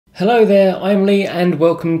Hello there, I'm Lee and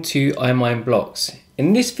welcome to iMineBlocks.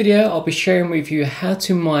 In this video I'll be sharing with you how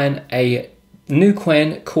to mine a new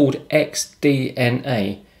coin called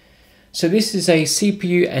XDNA. So this is a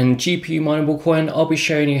CPU and GPU mineable coin. I'll be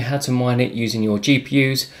showing you how to mine it using your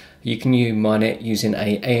GPUs. You can mine it using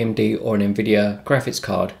a AMD or an Nvidia graphics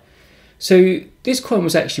card. So this coin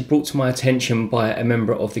was actually brought to my attention by a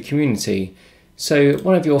member of the community. So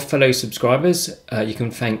one of your fellow subscribers, you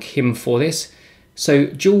can thank him for this. So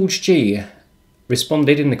George G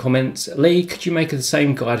responded in the comments, Lee, could you make the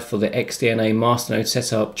same guide for the XDNA masternode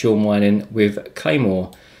setup dual mining with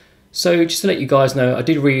Claymore? So just to let you guys know, I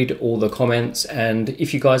did read all the comments, and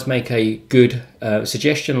if you guys make a good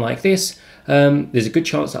suggestion like this, there's a good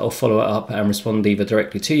chance that I'll follow it up and respond either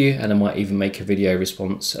directly to you, and I might even make a video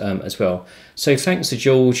response as well. So thanks to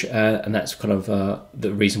George, and that's kind of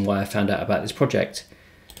the reason why I found out about this project.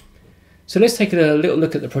 So let's take a little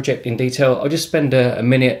look at the project in detail. I'll just spend a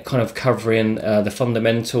minute kind of covering the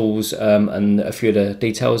fundamentals and a few of the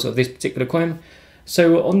details of this particular coin.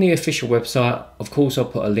 So on the official website, of course, I'll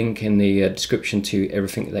put a link in the description to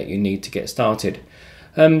everything that you need to get started.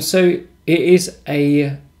 So it is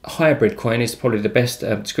a hybrid coin, is probably the best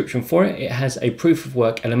description for it. It has a proof of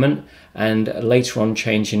work element and later on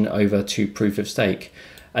changing over to proof of stake.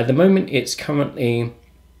 At the moment, it's currently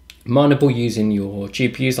mineable using your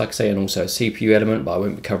GPUs, like I say, and also a CPU element, but I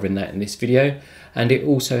won't be covering that in this video. And it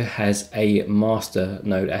also has a master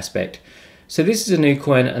node aspect. So this is a new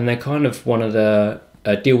coin, and they're kind of one of the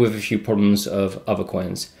deal with a few problems of other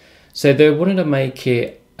coins. So they wanted to make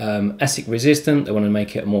it ASIC resistant, they wanted to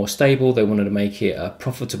make it more stable, they wanted to make it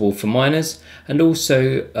profitable for miners, and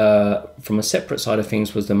also from a separate side of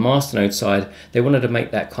things was the masternode side. They wanted to make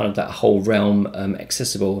that kind of that whole realm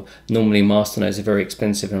accessible. Normally masternodes are very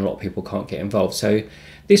expensive and a lot of people can't get involved. So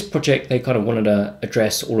this project, they kind of wanted to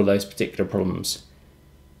address all of those particular problems.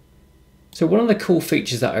 So one of the cool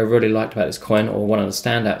features that I really liked about this coin, or one of the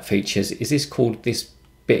standout features, is this called this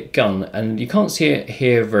bit gun, and you can't see it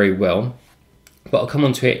here very well, but I'll come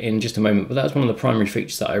on to it in just a moment. But that's one of the primary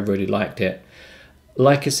features that I really liked it.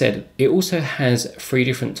 Like I said, it also has 3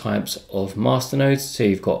 different types of masternodes. So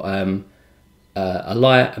you've got a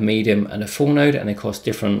light, a medium and a full node, and they cost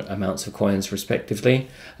different amounts of coins respectively.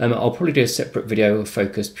 I'll probably do a separate video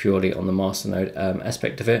focused purely on the masternode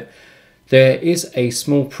aspect of it. There is a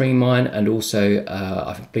small pre-mine, and also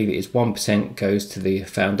I believe it is 1% goes to the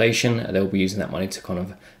foundation, and they'll be using that money to kind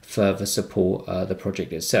of further support the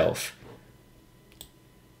project itself.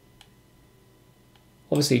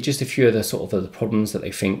 Obviously, just a few of the sort of the problems that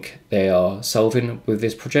they think they are solving with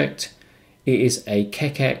this project. It is a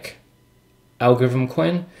Keccak algorithm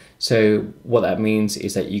coin. So what that means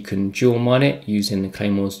is that you can dual mine it using the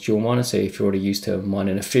Claymore's dual miner. So if you're already used to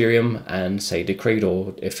mining Ethereum and say Decreed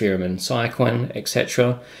or Ethereum and Vertcoin,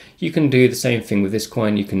 etc., you can do the same thing with this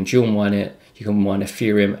coin. You can dual mine it. You can mine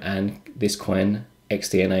Ethereum and this coin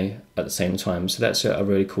XDNA at the same time. So that's a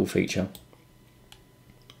really cool feature.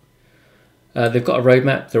 They've got a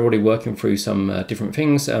roadmap. They're already working through some different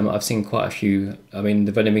things. I've seen quite a few. I mean,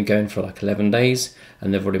 they've only been going for like 11 days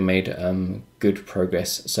and they've already made good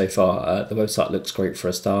progress so far. The website looks great for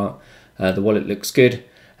a start. The wallet looks good,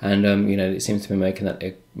 and you know, it seems to be making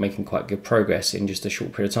quite good progress in just a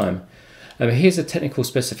short period of time. Here's the technical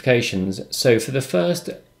specifications. So for the first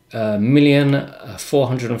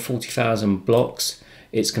 1,440,000 blocks,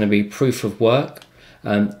 it's going to be proof of work,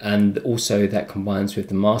 and also that combines with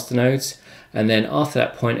the masternodes. And then after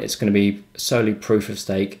that point, it's going to be solely proof of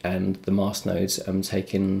stake and the masternodes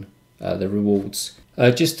taking the rewards.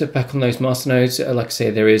 Just to back on those masternodes, like I say,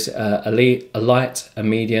 there is a light, a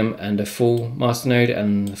medium and a full masternode,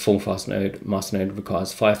 and the full masternode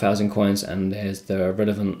requires 5,000 coins, and there's the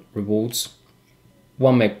relevant rewards.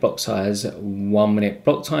 1 meg block size, 1 minute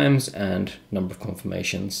block times, and number of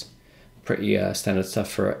confirmations. Pretty standard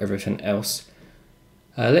stuff for everything else.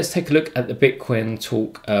 Let's take a look at the Bitcoin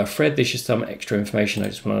talk thread. There's just some extra information I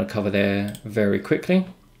just wanted to cover there very quickly.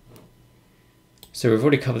 So we've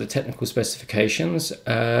already covered the technical specifications.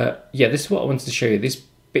 Yeah, this is what I wanted to show you. This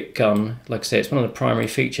bit gun, like I say, it's one of the primary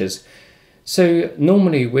features. So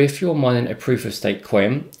normally, if you're mining a proof of stake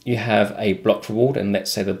coin, you have a block reward, and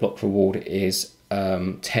let's say the block reward is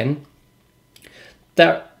 10.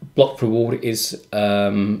 That block reward is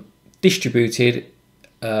distributed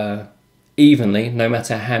evenly, no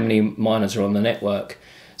matter how many miners are on the network.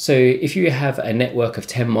 So if you have a network of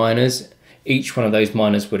 10 miners, each one of those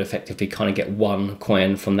miners would effectively kind of get 1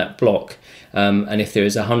 coin from that block. And if there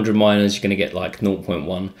is 100 miners, you're going to get like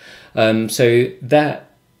 0.1. So that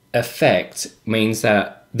effect means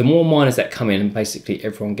that the more miners that come in, basically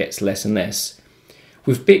everyone gets less and less.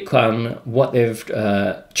 With Bitcoin, what they've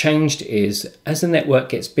changed is as the network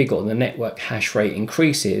gets bigger, the network hash rate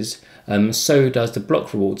increases, so does the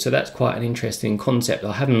block reward. So that's quite an interesting concept.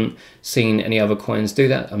 I haven't seen any other coins do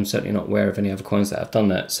that. I'm certainly not aware of any other coins that have done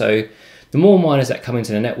that. So the more miners that come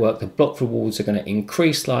into the network, the block rewards are going to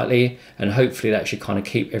increase slightly, and hopefully that should kind of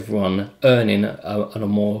keep everyone earning on a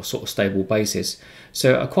more sort of stable basis.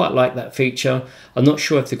 So I quite like that feature. I'm not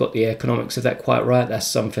sure if they've got the economics of that quite right. That's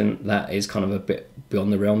something that is kind of a bit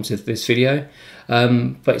beyond the realms of this video,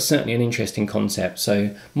 but it's certainly an interesting concept.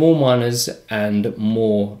 So more miners and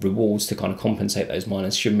more rewards to kind of compensate those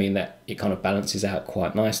miners should mean that it kind of balances out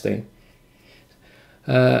quite nicely.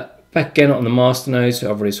 Back again on the masternodes,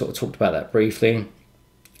 I've already sort of talked about that briefly.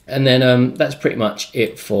 And then that's pretty much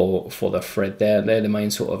it for the thread there. They're the main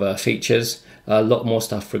sort of features. A lot more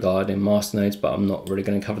stuff regarding masternodes, but I'm not really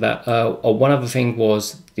going to cover that. One other thing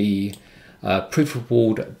was the proof of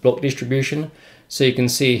reward block distribution. So you can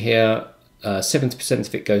see here 70%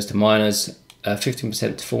 of it goes to miners,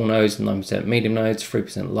 15% to full nodes, 9% medium nodes,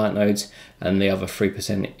 3% light nodes, and the other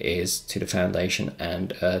 3% is to the foundation and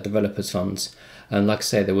developers funds. And like I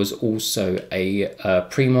say, there was also a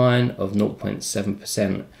pre-mine of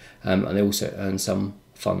 0.7%, and they also earn some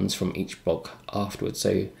funds from each block afterwards,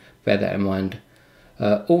 so bear that in mind.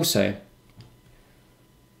 Also,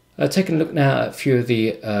 taking a look now at a few of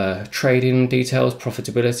the trading details,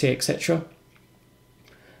 profitability, etc.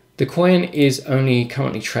 The coin is only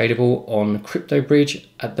currently tradable on CryptoBridge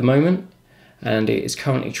at the moment, and it is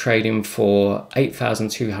currently trading for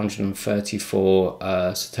 8,234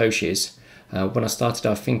 Satoshis. When I started,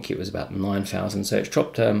 I think it was about 9,000, so it's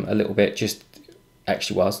dropped a little bit just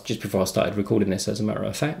before I started recording this, as a matter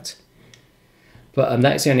of fact. But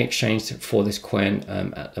that is the only exchange for this coin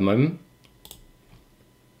at the moment.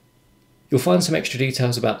 You'll find some extra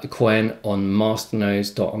details about the coin on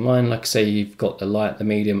masternodes.online. Like I say, you've got the light, the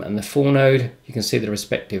medium, and the full node. You can see the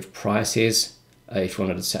respective prices if you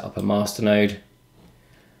wanted to set up a masternode.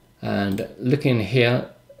 And looking here,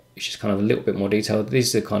 it's just kind of a little bit more detailed.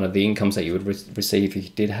 These are kind of the incomes that you would receive if you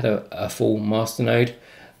did have a full masternode,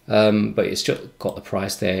 but it's just got the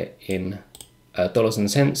price there in dollars and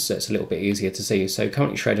cents, so it's a little bit easier to see. So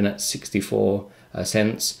currently trading at 64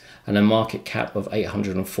 cents and a market cap of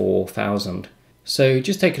 804,000. So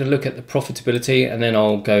just taking a look at the profitability, and then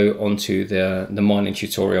I'll go on to the mining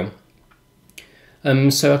tutorial.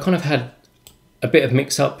 So I kind of had a bit of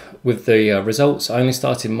mix up with the results. I only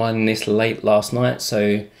started mining this late last night,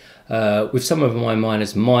 so with some of my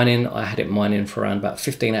miners mining, I had it mining for around about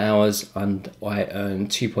 15 hours and I earned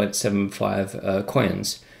 2.75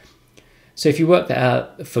 coins. So if you work that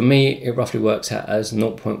out, for me, it roughly works out as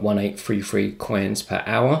 0.1833 coins per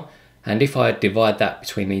hour. And if I divide that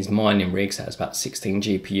between these mining rigs, that's about 16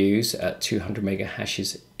 GPUs at 200 mega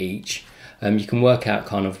hashes each, you can work out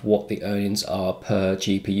kind of what the earnings are per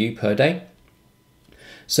GPU per day.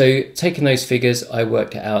 So taking those figures, I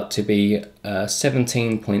worked it out to be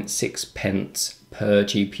 17.6 pence per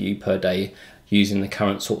GPU per day using the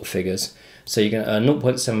current sort of figures. So you're going to earn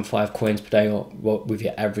 0.75 coins per day with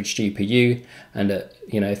your average GPU, and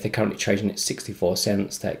if they're currently trading at 64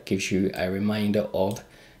 cents, that gives you a remainder of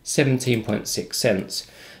 17.6 cents.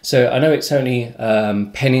 So I know it's only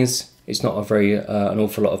pennies. It's not a very an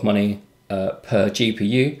awful lot of money per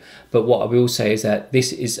GPU, but what I will say is that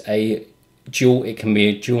this is a dual. It can be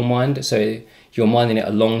a dual mined, so you're mining it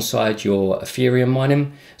alongside your Ethereum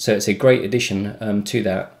mining, so it's a great addition to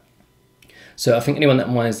that. So I think anyone that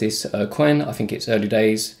mines this coin, I think it's early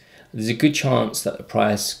days. There's a good chance that the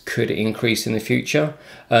price could increase in the future,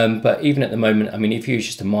 but even at the moment, I mean, if you use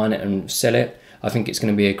just to mine it and sell it, I think it's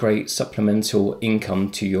going to be a great supplemental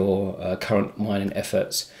income to your current mining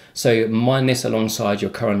efforts. So mine this alongside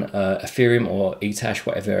your current Ethereum or Ethash,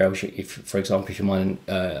 whatever else, for example, if you're mining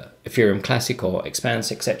Ethereum Classic or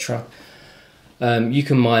Expanse, etc. You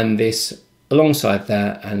can mine this alongside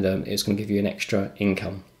that, and it's going to give you an extra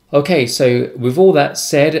income. Okay, so with all that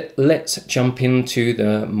said, let's jump into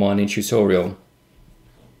the mining tutorial.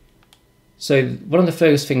 So one of the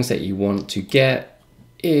first things that you want to get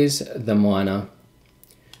is the miner.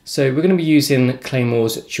 So we're going to be using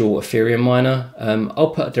Claymore's dual Ethereum miner. I'll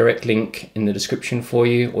put a direct link in the description for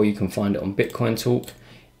you, or you can find it on Bitcoin Talk.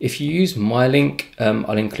 If you use my link,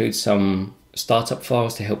 I'll include some startup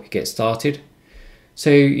files to help you get started. So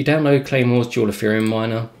you download Claymore's dual Ethereum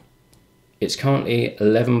miner. It's currently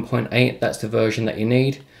 11.8, that's the version that you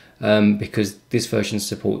need, because this version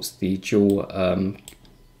supports the dual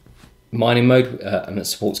mining mode, and it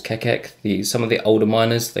supports Keccak. Some of the older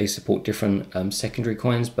miners, they support different secondary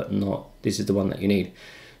coins, but not, this is the one that you need.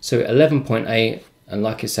 So 11.8, And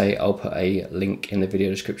like I say, I'll put a link in the video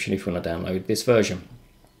description if you want to download this version.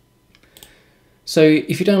 So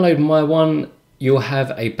if you download my one, you'll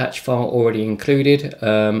have a batch file already included,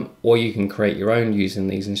 or you can create your own using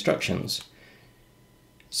these instructions.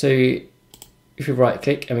 So if you right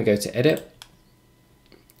click and we go to edit,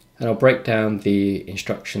 and I'll break down the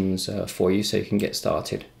instructions for you so you can get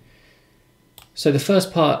started. So the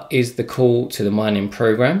first part is the call to the mining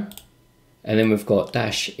program, and then we've got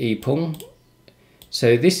 -epool.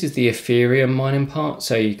 So this is the Ethereum mining part.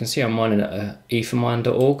 So you can see I'm mining at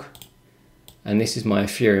ethermine.org, and this is my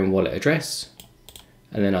Ethereum wallet address.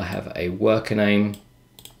 And then I have a worker name,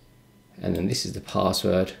 and then this is the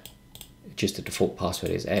password. Just the default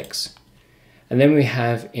password is X. And then we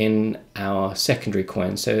have in our secondary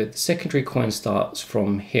coin. So the secondary coin starts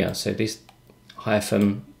from here. So this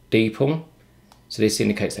 -depool. So this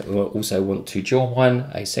indicates that we also want to dual mine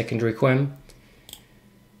a secondary coin.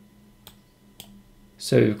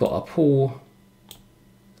 So we've got our pool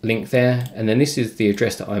link there, and then this is the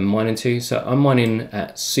address that I'm mining to. So I'm mining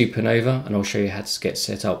at Supernova, and I'll show you how to get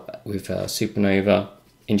set up with Supernova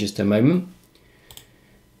in just a moment.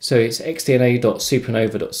 So it's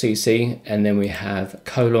xdna.supernova.cc, and then we have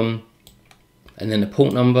colon, and then the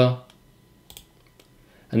port number.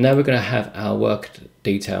 And now we're going to have our work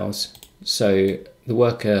details. So the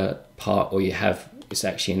worker part, or you have, it's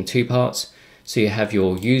actually in two parts. So you have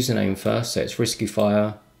your username first, so it's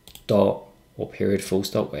riskyfire, dot, or period, full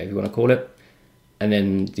stop, whatever you want to call it. And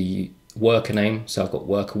then the worker name, so I've got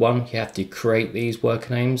worker one. You have to create these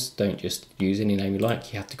worker names, don't just use any name you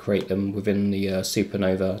like, you have to create them within the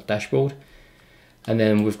Supernova dashboard. And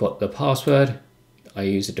then we've got the password. I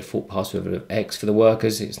use a default password of X for the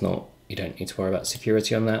workers. It's not, you don't need to worry about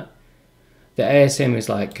security on that. The ASM is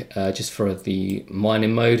like just for the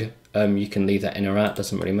mining mode. You can leave that in or out,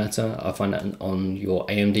 doesn't really matter. I find that on your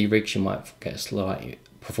AMD rigs you might get a slight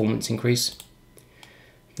performance increase.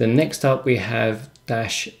 Then next up we have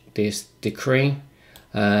this decree.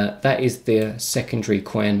 That is the secondary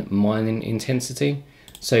coin mining intensity.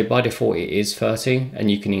 So by default it is 30,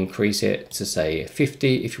 and you can increase it to say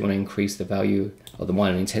 50 if you want to increase the value of the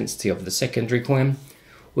mining intensity of the secondary coin,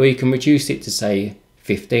 or you can reduce it to say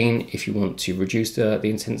 15 if you want to reduce the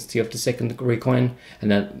intensity of the secondary coin, and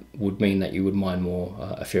that would mean that you would mine more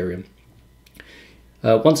Ethereum.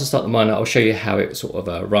 Once I start the miner, I'll show you how it sort of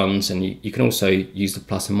runs, and you can also use the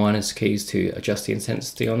plus and minus keys to adjust the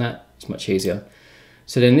intensity on that. It's much easier.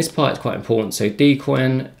 So then this part is quite important. So D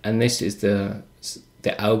coin, and this is the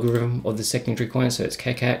algorithm of the secondary coin, so it's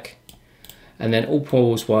Keccak. And then all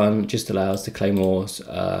pools one just allows the claymores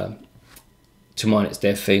to mine its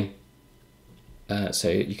dev fee. So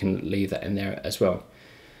you can leave that in there as well.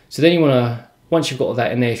 So then you want to, once you've got all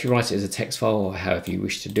that in there, if you write it as a text file or however you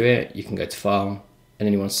wish to do it, you can go to file, and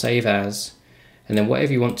then you want to save as, and then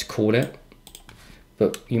whatever you want to call it,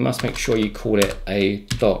 but you must make sure you call it a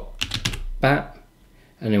 .bat,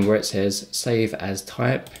 and then where it says save as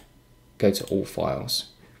type, go to all files,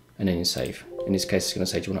 and then you save. In this case it's going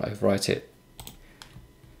to say, do you want to overwrite it?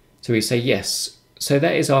 So we say yes. So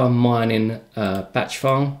that is our mining batch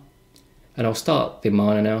file. And I'll start the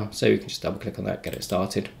miner now, so you can just double click on that, get it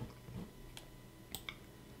started.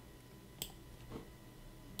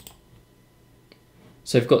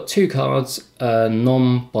 So we've got two cards,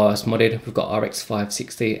 non-BIOS modded. We've got RX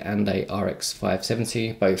 560 and a RX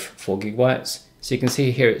 570, both 4 GB. So you can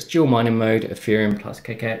see here it's dual mining mode, Ethereum plus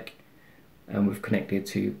Keccak, and we've connected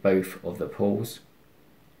to both of the pools.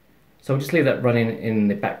 So I'll just leave that running in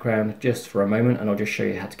the background just for a moment, and I'll just show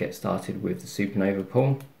you how to get started with the Supernova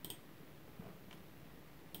pool.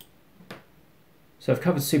 So I've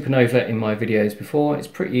covered Supernova in my videos before. It's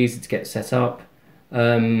pretty easy to get set up.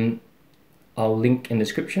 I'll link in the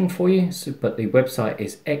description for you, but the website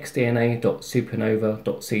is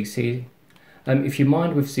xdna.supernova.cc. If you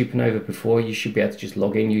mined with Supernova before, you should be able to just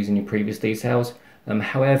log in using your previous details.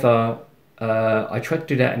 However, I tried to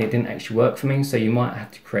do that and it didn't actually work for me, so you might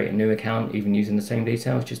have to create a new account even using the same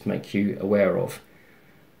details, just to make you aware of.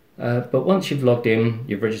 But once you've logged in,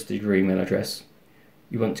 you've registered your email address,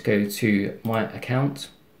 you want to go to my account,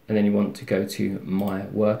 and then you want to go to my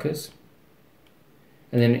workers.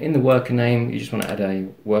 And then in the worker name, you just want to add a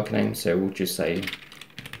worker name, so we'll just say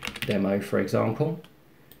demo, for example.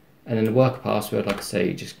 And then the worker password, like I say,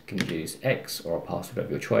 you just can use X or a password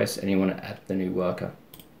of your choice, and you want to add the new worker.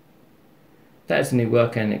 That is the new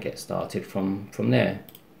worker, and it gets started from there.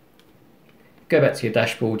 Go back to your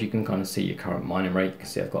dashboard, you can kind of see your current mining rate. You can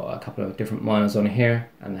see I've got a couple of different miners on here,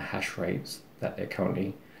 and the hash rates that they're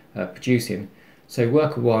currently producing. So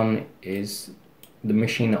worker one is the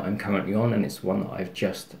machine that I'm currently on, and it's one that I've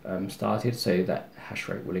just started, so that hash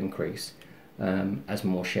rate will increase. as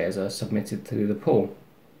more shares are submitted to the pool.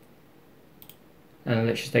 And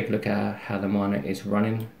let's just take a look at how the miner is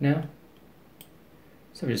running now.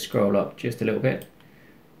 So we just scroll up just a little bit.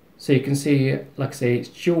 So you can see, like I say, it's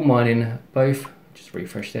dual mining both. Just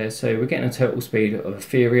refresh there. So we're getting a total speed of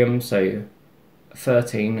Ethereum, so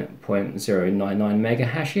 13.099 mega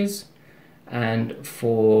hashes. And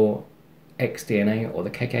for XDNA, or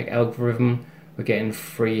the Keccak algorithm, we're getting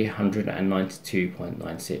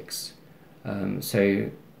 392.96.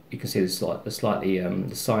 So you can see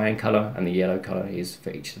the cyan color and the yellow color is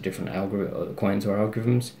for each of the different coins or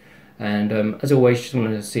algorithms. And as always, just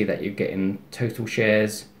wanted to see that you're getting total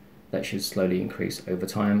shares. That should slowly increase over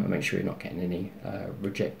time, and make sure you're not getting any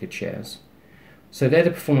rejected shares. So they're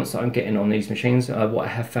the performance that I'm getting on these machines. What I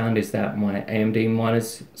have found is that my AMD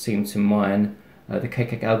miners seem to mine the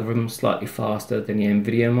Keccak algorithm slightly faster than the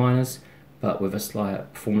Nvidia miners, but with a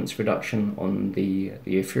slight performance reduction on the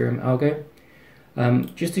Ethereum Algo.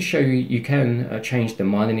 Just to show you, you can change the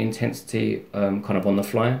mining intensity kind of on the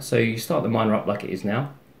fly. So you start the miner up like it is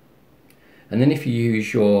now, and then if you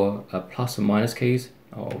use your plus and minus keys,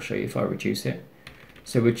 I'll show you if I reduce it.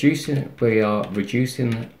 So we are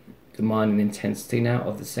reducing the mining intensity now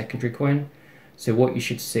of the secondary coin. So what you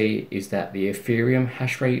should see is that the Ethereum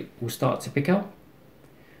hash rate will start to pick up.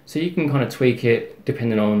 So you can kind of tweak it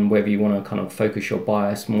depending on whether you want to kind of focus your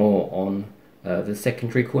bias more on the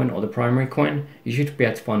secondary coin or the primary coin. You should be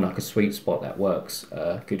able to find like a sweet spot that works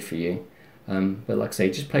good for you. But like I say,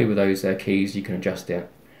 just play with those keys, you can adjust it,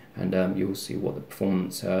 and you'll see what the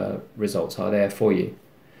performance results are there for you.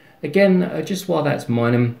 Again, just while that's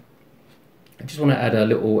mining, I just want to add a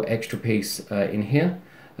little extra piece in here.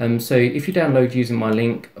 So if you download using my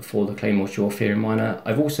link for the Claymore Shore Ethereum miner,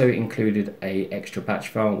 I've also included a extra batch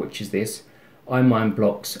file, which is this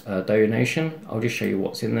iMineBlocks donation. I'll just show you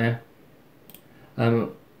what's in there.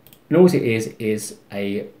 And all it is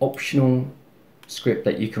a optional script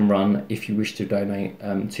that you can run if you wish to donate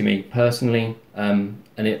to me personally, and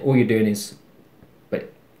all you're doing is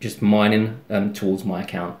just mining towards my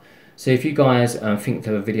account. So if you guys think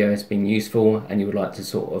the video has been useful and you would like to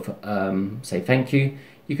sort of say thank you,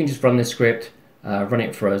 you can just run this script, run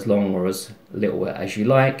it for as long or as little as you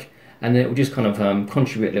like, and then it will just kind of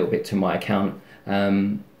contribute a little bit to my account,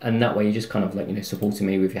 and that way you're just kind of like, you know, supporting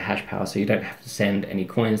me with your hash power, so you don't have to send any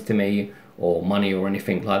coins to me or money or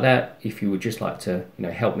anything like that. If you would just like to, you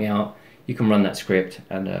know, help me out, you can run that script,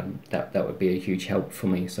 and that would be a huge help for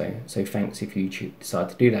me. So thanks if you decide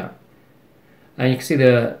to do that. And you can see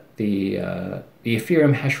the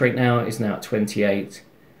Ethereum hash rate now is now at 28,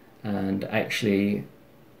 and actually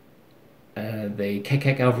the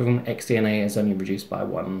Keccak algorithm XDNA is only reduced by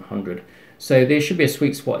 100. So there should be a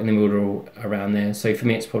sweet spot in the middle around there. So for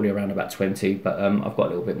me, it's probably around about 20, but I've got a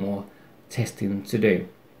little bit more testing to do.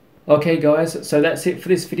 Okay guys, so that's it for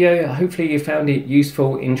this video. Hopefully you found it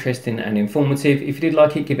useful, interesting and informative. If you did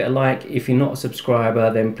like it, give it a like. If you're not a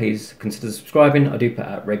subscriber, then please consider subscribing. I do put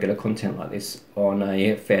out regular content like this on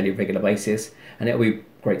a fairly regular basis, and it'll be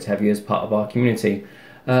great to have you as part of our community.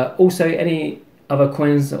 Also, any other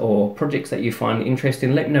coins or projects that you find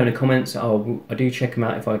interesting, let me know in the comments. I do check them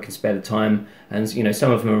out if I can spare the time, and you know,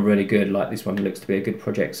 some of them are really good, like this one looks to be a good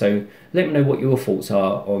project. So let me know what your thoughts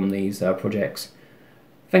are on these projects.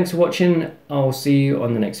 Thanks for watching. I'll see you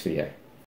on the next video.